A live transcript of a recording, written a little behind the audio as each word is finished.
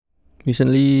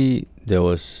Recently, there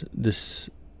was this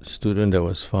student that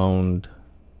was found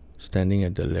standing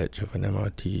at the ledge of an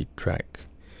MRT track.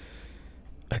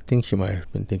 I think she might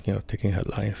have been thinking of taking her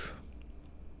life.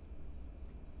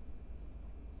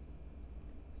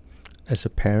 As a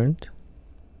parent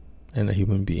and a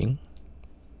human being,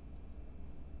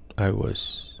 it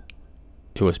was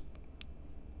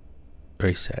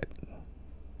very sad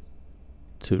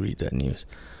to read that news.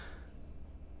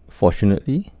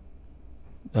 Fortunately,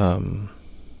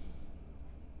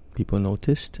 people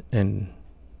noticed, and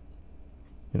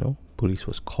police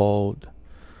was called,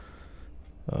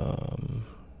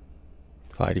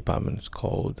 fire department was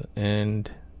called,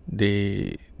 and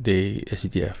they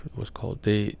SCTF was called.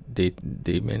 They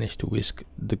managed to whisk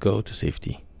the girl to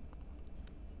safety.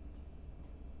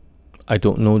 I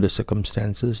don't know the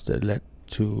circumstances that led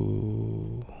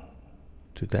to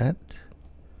that,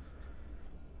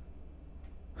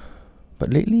 but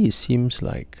lately it seems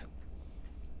like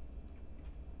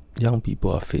young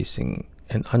people are facing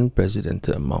an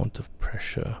unprecedented amount of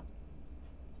pressure,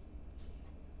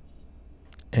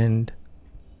 and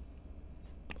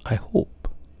I hope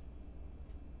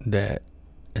that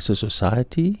as a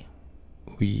society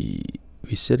we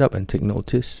sit up and take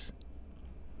notice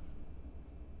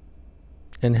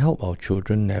and help our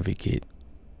children navigate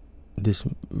this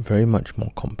very much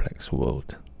more complex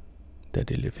world that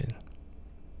they live in.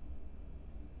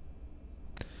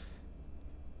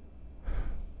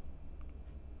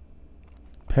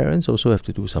 Parents also have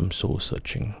to do some soul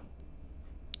searching.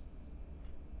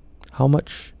 How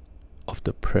much of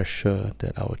the pressure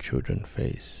that our children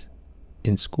face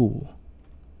in school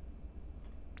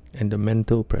and the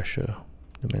mental pressure,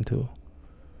 the mental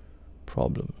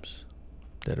problems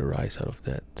that arise out of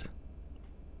that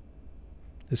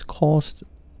is caused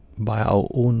by our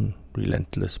own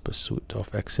relentless pursuit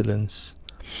of excellence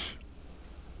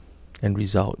and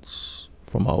results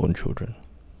from our own children.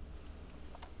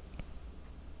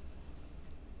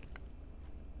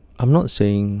 I'm not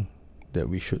saying that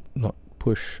we should not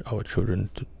push our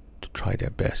children to try their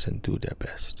best and do their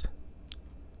best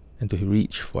and to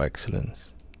reach for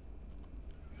excellence.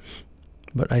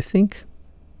 But I think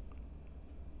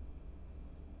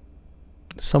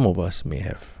some of us may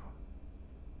have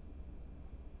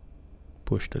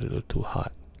pushed a little too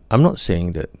hard. I'm not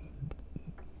saying that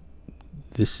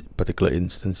this particular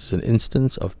instance is an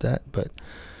instance of that, but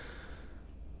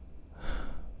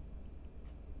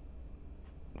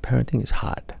parenting is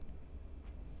hard.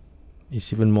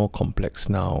 It's even more complex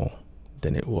now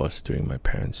than it was during my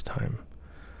parents' time.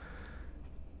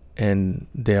 And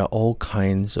there are all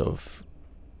kinds of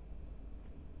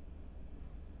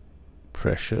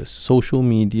pressures. Social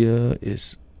media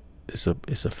is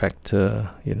a factor,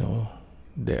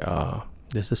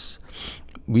 there's this,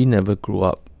 we never grew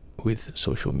up with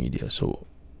social media, so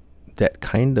that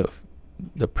kind of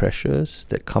the pressures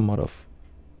that come out of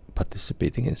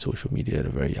participating in social media at a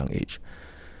very young age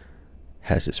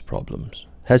has its problems,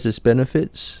 has its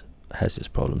benefits, has its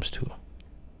problems too.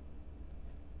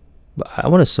 But I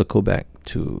want to circle back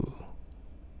to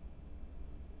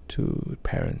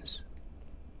parents.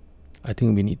 I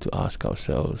think we need to ask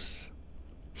ourselves,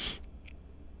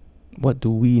 what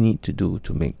do we need to do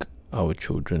to make our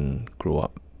children grow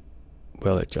up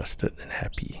well adjusted and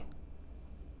happy?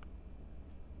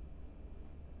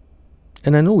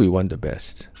 And I know we want the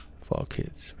best for our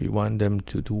kids. We want them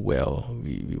to do well.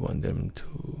 We want them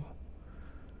to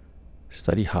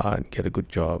study hard, get a good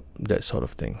job, that sort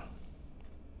of thing.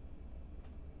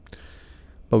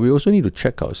 But we also need to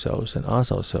check ourselves and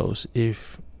ask ourselves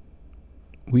if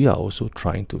we are also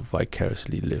trying to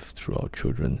vicariously live through our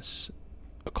children's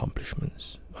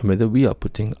accomplishments, or whether we are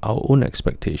putting our own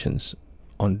expectations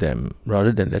on them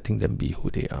rather than letting them be who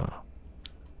they are.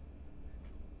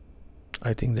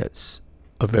 I think that's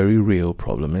a very real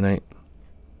problem, and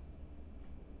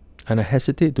I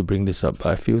hesitate to bring this up, but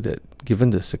I feel that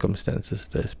given the circumstances,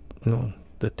 there's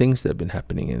the things that have been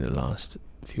happening in the last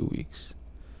few weeks,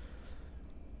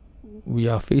 we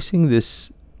are facing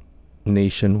this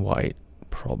nationwide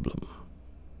problem,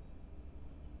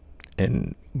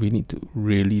 and we need to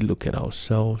really look at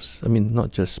ourselves. I mean,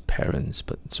 not just parents,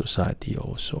 but society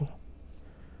also,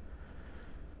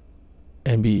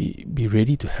 and be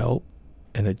ready to help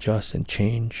and adjust and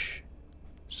change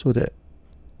so that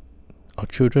our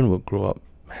children will grow up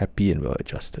happy and well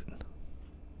adjusted.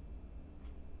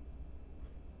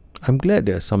 I'm glad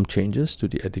there are some changes to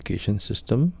the education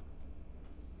system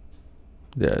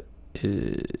that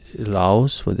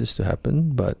allows for this to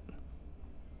happen, but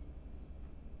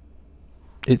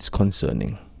it's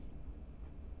concerning.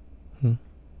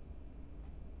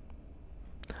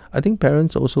 I think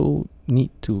parents also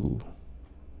need to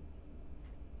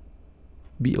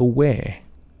be aware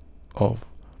of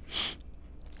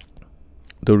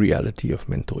the reality of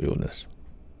mental illness.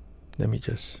 Let me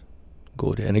just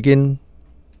go there. And again,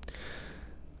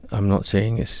 I'm not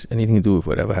saying it's anything to do with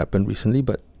whatever happened recently,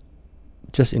 but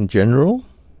just in general,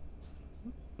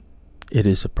 it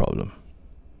is a problem.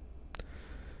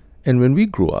 And when we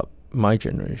grew up, my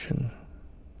generation,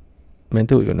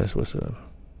 mental illness was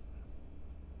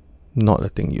not a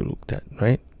thing you looked at,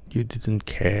 right? You didn't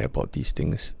care about these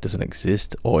things. It doesn't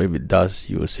exist. Or if it does,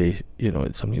 you will say,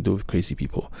 it's something to do with crazy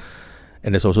people.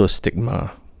 And there's also a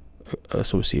stigma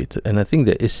associated. And I think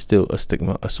there is still a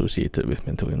stigma associated with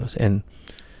mental illness. And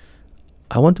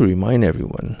I want to remind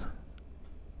everyone,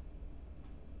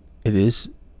 it is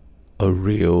a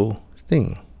real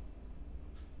thing.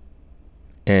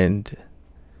 And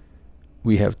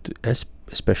we have to,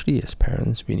 especially as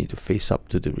parents, we need to face up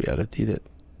to the reality that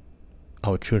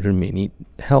our children may need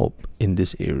help in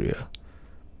this area,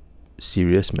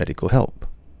 serious medical help,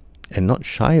 and not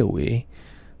shy away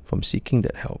from seeking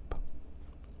that help.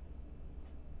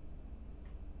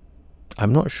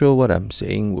 I'm not sure what I'm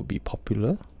saying would be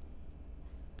popular.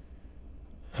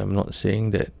 I'm not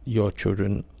saying that your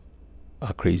children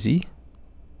are crazy.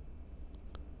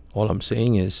 All I'm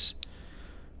saying is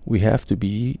we have to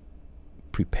be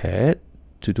prepared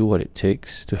to do what it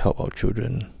takes to help our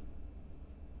children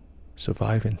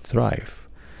survive and thrive,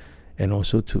 and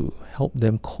also to help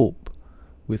them cope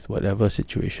with whatever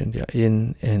situation they are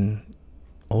in, and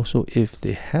also if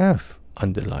they have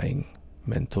underlying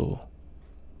mental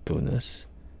illness,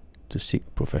 to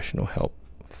seek professional help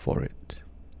for it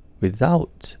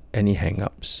without any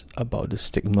hang-ups about the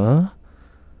stigma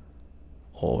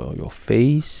or your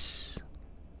face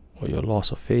or your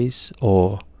loss of face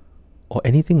or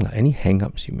anything like any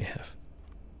hang-ups you may have.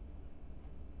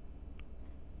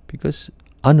 Because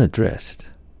unaddressed,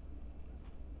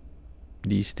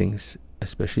 these things,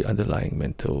 especially underlying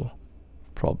mental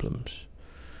problems,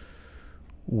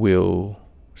 will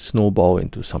snowball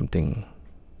into something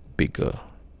bigger,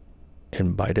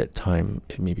 and by that time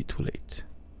it may be too late.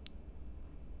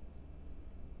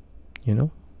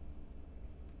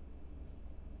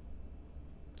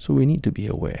 So we need to be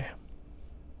aware,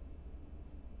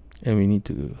 and we need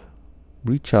to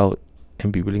reach out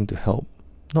and be willing to help,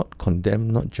 not condemn,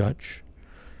 not judge,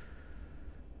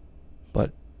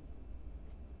 but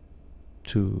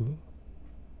to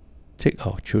take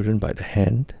our children by the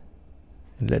hand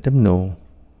and let them know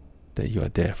that you are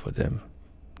there for them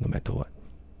no matter what.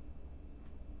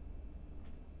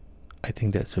 I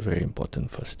think that's a very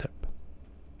important first step,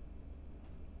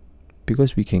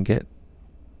 because we can get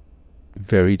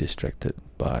very distracted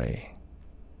by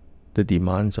the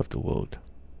demands of the world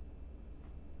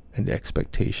and the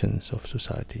expectations of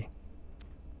society.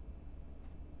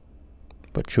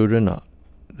 But the children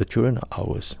are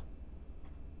ours,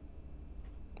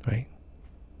 right?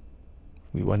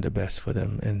 We want the best for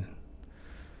them, and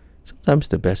sometimes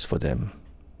the best for them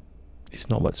is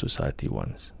not what society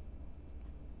wants,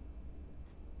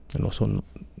 and also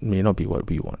may not be what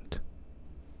we want.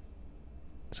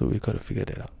 So we've got to figure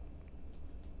that out,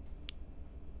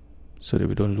 so that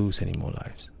we don't lose any more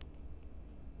lives,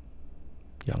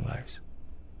 young lives.